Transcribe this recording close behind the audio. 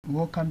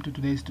welcome to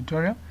today's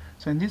tutorial.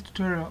 So in this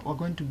tutorial we're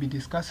going to be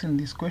discussing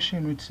this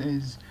question which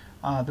says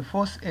the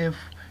force F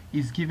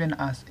is given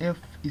as F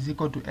is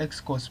equal to x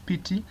cos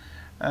pt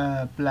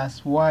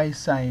plus y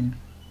sine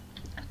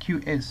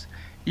qs.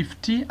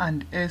 If t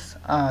and s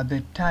are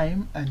the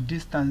time and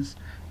distance,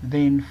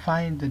 then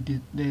find the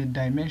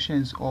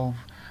dimensions of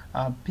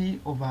p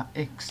over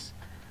x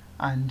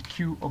and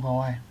q over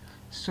y.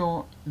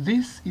 So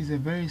this is a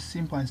very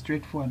simple and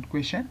straightforward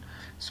question.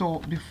 So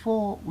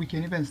before we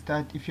can even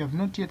start, if you have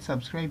not yet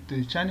subscribed to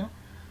the channel,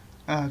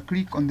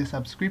 click on the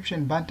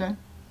subscription button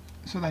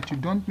so that you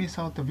don't miss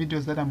out the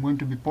videos that I'm going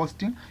to be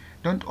posting.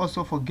 Don't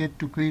also forget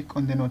to click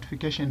on the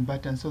notification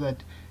button so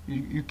that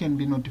you can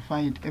be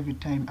notified every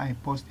time I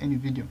post any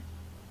video.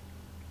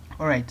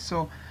 Alright,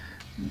 so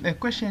the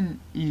question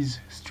is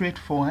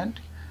straightforward.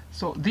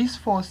 So this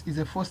force is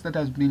a force that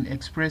has been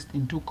expressed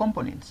in two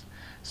components.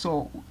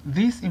 So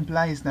this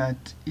implies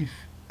that if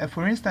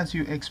for instance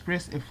you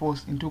express a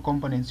force in two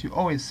components, you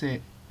always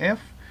say F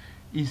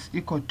is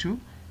equal to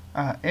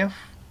F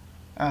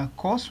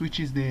cos, which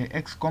is the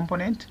x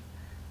component,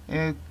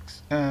 x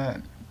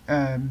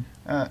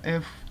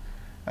F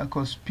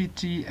cos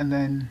pt, and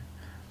then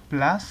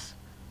plus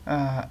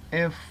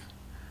F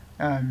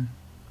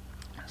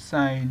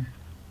sine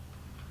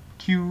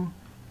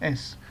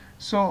qs.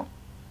 So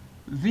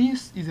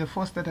this is a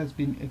force that has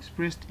been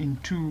expressed in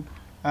two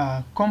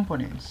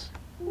components.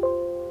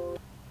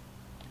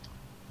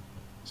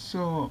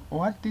 So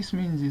what this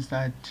means is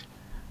that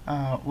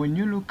when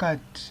you look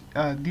at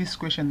this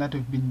question that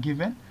we've been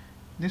given,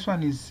 this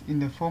one is in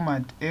the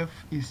format F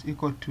is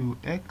equal to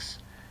x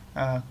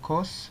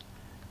cos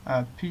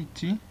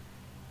pt,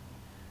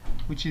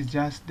 which is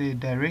just the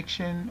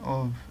direction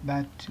of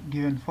that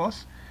given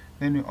force.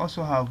 Then we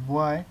also have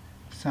y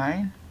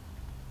sine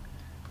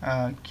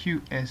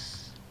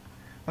qs.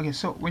 Okay,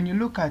 so when you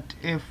look at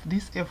F,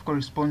 this F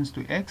corresponds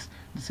to x,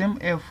 the same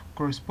F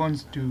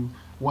corresponds to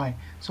y.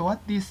 So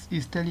what this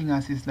is telling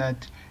us is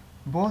that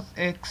both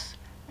x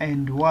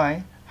and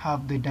y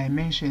have the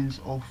dimensions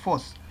of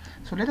force.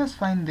 So let us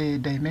find the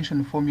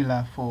dimension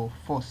formula for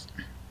force.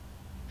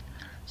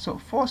 So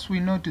force we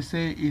know to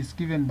say is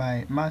given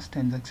by mass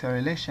times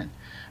acceleration.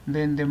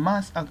 Then the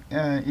mass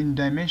in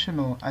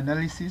dimensional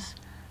analysis,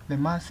 the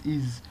mass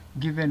is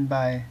given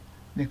by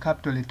the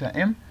capital letter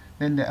M.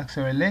 Then the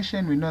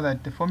acceleration, we know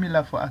that the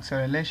formula for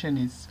acceleration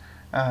is,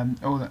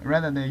 or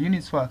rather the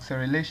units for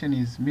acceleration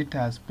is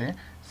meters per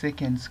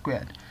second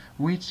squared,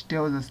 which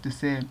tells us to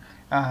say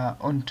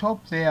on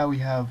top there we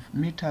have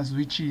meters,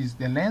 which is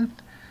the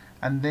length,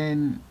 and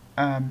then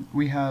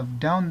we have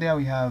down there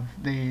we have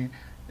the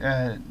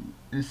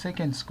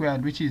second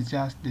squared, which is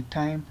just the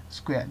time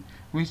squared,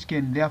 which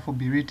can therefore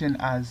be written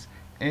as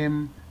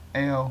mLt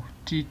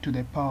to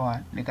the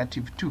power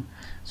 -2.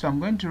 So I'm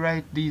going to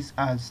write these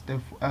as the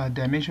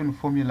dimension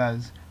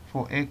formulas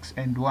for x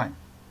and y.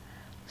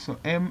 So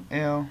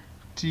mLt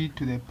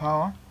to the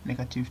power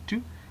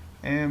 -2,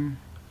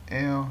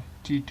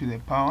 mLt to the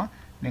power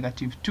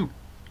 -2.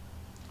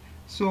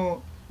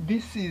 So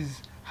this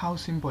is how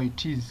simple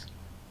it is.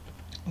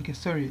 Okay,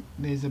 sorry,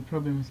 there is a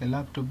problem with the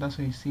laptop, that's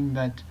why you're seeing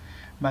that,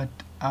 but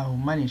I'll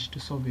manage to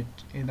solve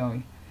it either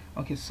way.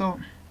 Okay, so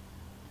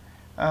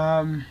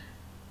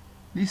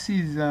this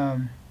is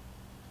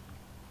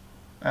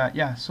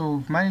yeah, so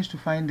we've managed to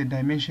find the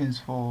dimensions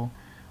for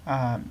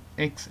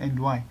x and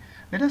y.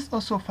 Let us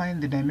also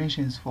find the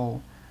dimensions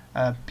for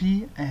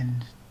p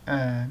and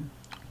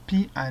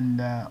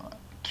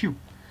q.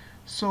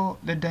 So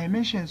the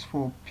dimensions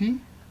for p,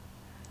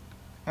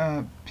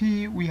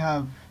 we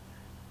have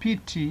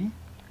pt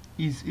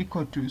is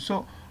equal to,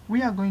 so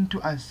we are going to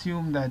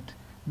assume that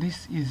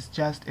this is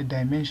just a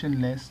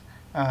dimensionless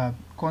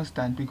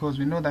constant, because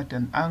we know that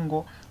an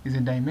angle is a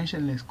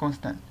dimensionless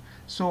constant.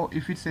 So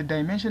if it's a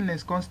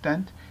dimensionless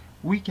constant,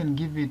 we can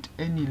give it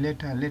any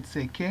letter, let's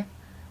say k,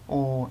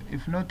 or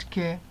if not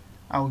k,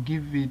 I'll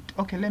give it,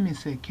 okay, let me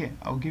say k,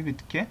 I'll give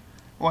it k,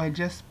 or I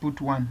just put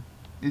 1,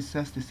 it's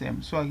just the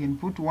same. So I can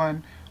put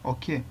 1 or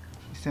k,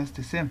 it's just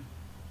the same.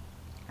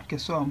 Okay,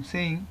 so I'm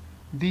saying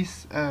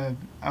this,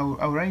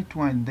 I'll write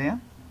 1 there,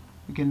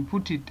 we can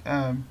put it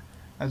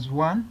as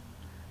 1,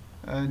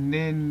 and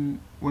then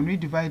when we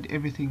divide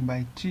everything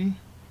by t,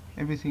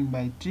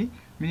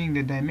 meaning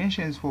the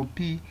dimensions for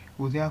p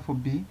will therefore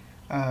be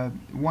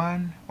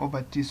 1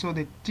 over t. So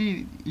the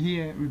t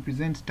here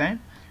represents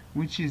time,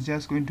 which is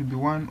just going to be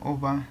 1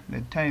 over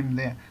the time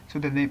there. So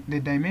the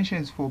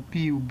dimensions for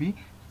p will be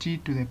t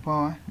to the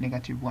power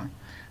 -1.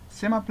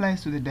 Same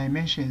applies to the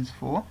dimensions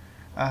for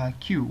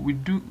q. We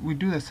do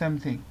the same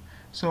thing.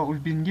 So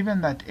we've been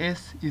given that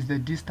s is the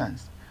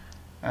distance.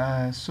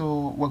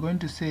 So we're going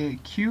to say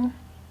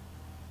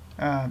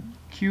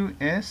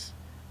qs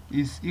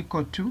is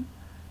equal to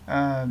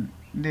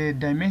the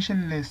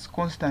dimensionless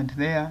constant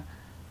there,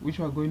 which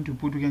we're going to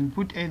put, we can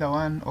put either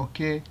 1 or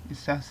k,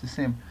 it's just the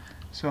same.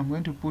 So I'm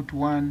going to put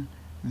 1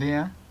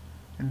 there,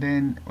 and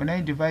then when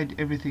I divide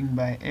everything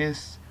by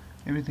s,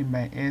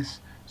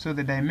 so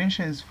the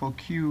dimensions for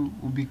q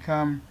will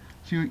become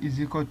q is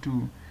equal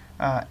to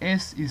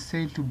s is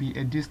said to be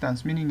a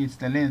distance, meaning it's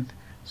the length.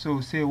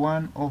 So say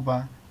 1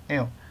 over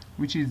L,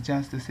 which is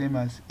just the same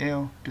as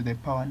L to the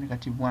power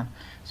negative 1.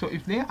 So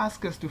if they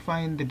ask us to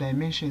find the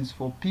dimensions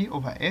for P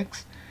over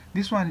X,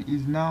 this one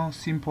is now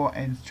simple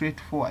and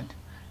straightforward.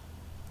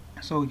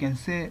 So we can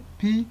say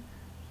P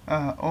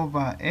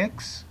over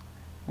X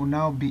will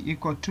now be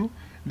equal to,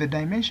 the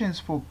dimensions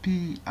for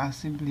P are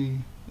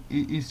simply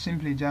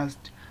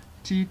just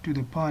T to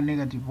the power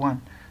negative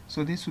 1.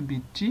 So this would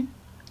be T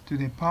to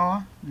the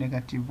power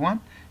negative 1,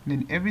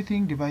 then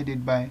everything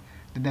divided by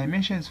the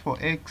dimensions for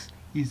X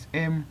is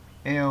M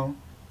L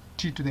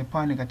T to the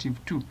power negative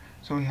 2.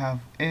 So we have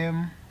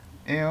M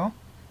L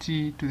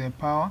T to the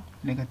power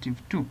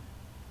negative 2.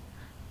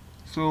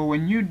 So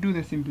when you do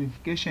the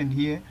simplification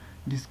here,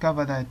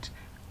 discover that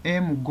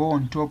M will go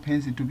on top,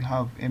 hence it will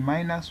have a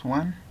minus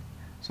 1.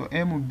 So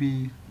M will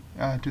be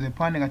to the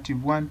power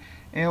negative 1,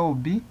 L will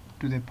be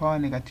to the power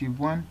negative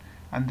 1,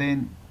 and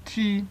then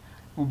T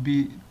will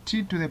be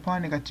T to the power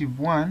negative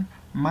 1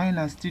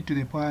 minus T to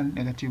the power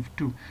negative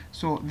 2.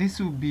 So this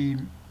will be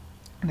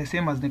the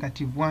same as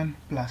negative 1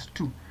 plus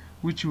 2,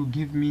 which will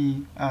give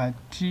me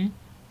T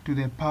to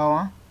the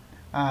power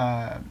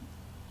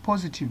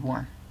positive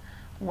 1.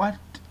 What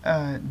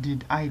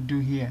did I do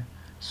here?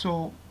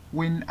 So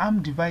when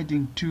I'm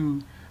dividing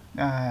two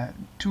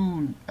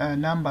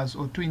numbers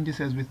or two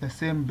indices with the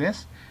same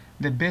base,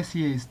 the base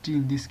here is T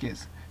in this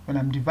case. When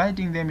I'm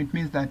dividing them, it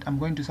means that I'm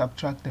going to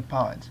subtract the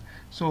powers.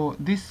 So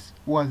this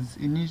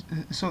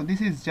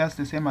is just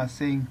the same as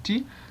saying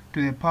T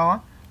to the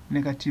power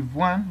negative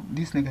 1,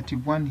 this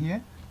negative 1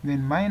 here,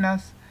 then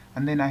minus,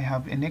 and then I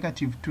have a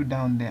negative 2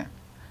 down there.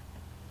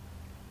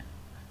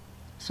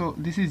 So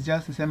this is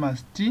just the same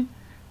as T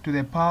to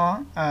the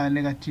power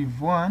negative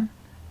 1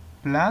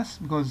 plus,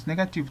 because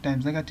negative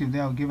times negative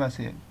there will give us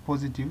a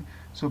positive,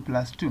 so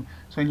plus 2.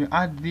 So when you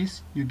add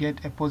this, you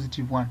get a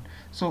positive 1.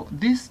 So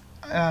this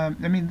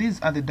these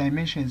are the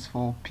dimensions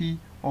for P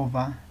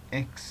over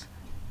X.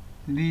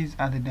 These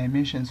are the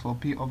dimensions for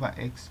P over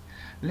X.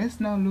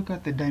 Let's now look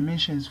at the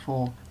dimensions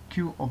for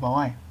Q over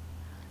Y.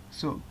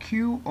 So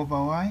Q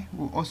over Y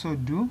will also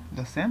do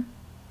the same.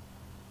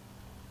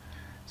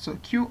 So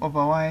Q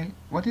over Y,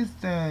 what is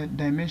the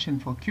dimension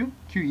for Q?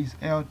 Q is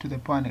L to the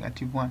power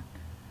negative 1.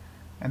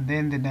 And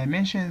then the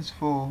dimensions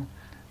for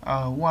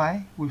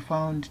Y we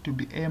found to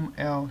be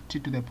ML T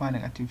to the power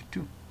negative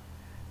 2.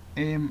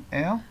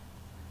 ML,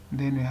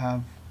 then we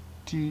have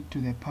T to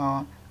the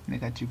power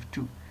negative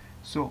 2.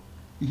 So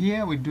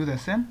here we do the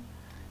same.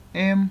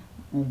 M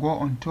will go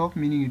on top,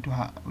 meaning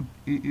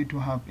it will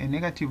have a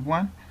negative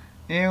 1.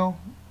 L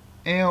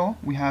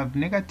we have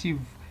negative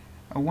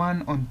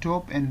 1 on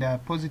top and a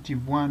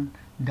positive 1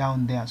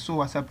 down there. So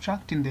we're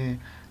subtracting the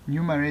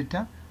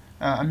numerator,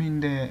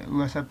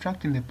 we're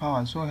subtracting the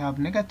power. So we have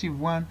negative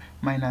 1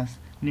 minus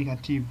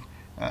negative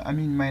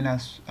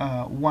minus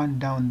 1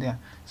 down there.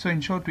 So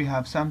in short, we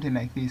have something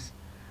like this.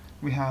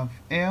 We have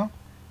L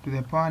to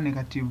the power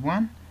negative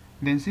 1.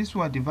 Then since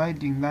we are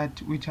dividing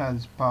that which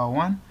has power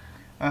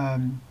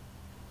 1,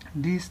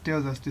 this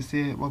tells us to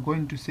say we're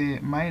going to say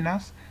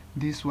minus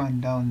this one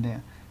down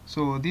there.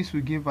 So this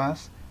will give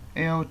us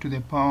L to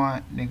the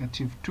power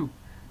negative 2.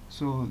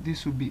 So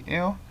this will be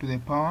L to the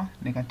power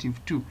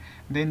negative 2.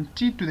 Then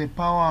T to the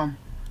power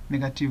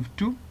negative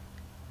 2.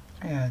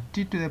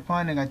 T to the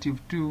power negative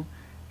 2,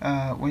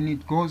 when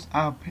it goes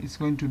up, it's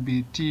going to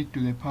be T to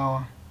the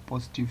power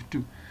positive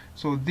 2.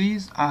 So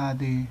these are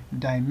the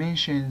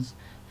dimensions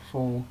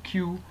for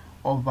Q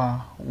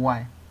over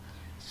Y.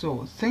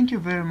 So thank you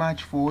very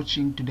much for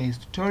watching today's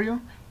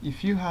tutorial.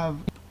 If you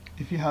have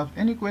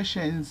any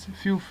questions,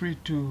 feel free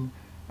to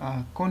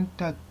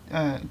contact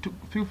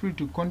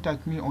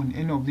me on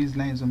any of these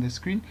lines on the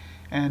screen,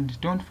 and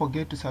don't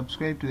forget to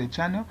subscribe to the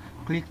channel.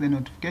 Click the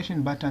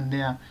notification button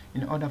there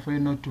in order for you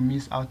not to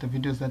miss out the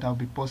videos that I'll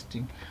be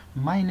posting.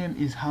 My name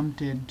is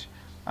Harmtedy.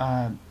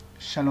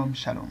 Shalom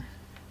shalom.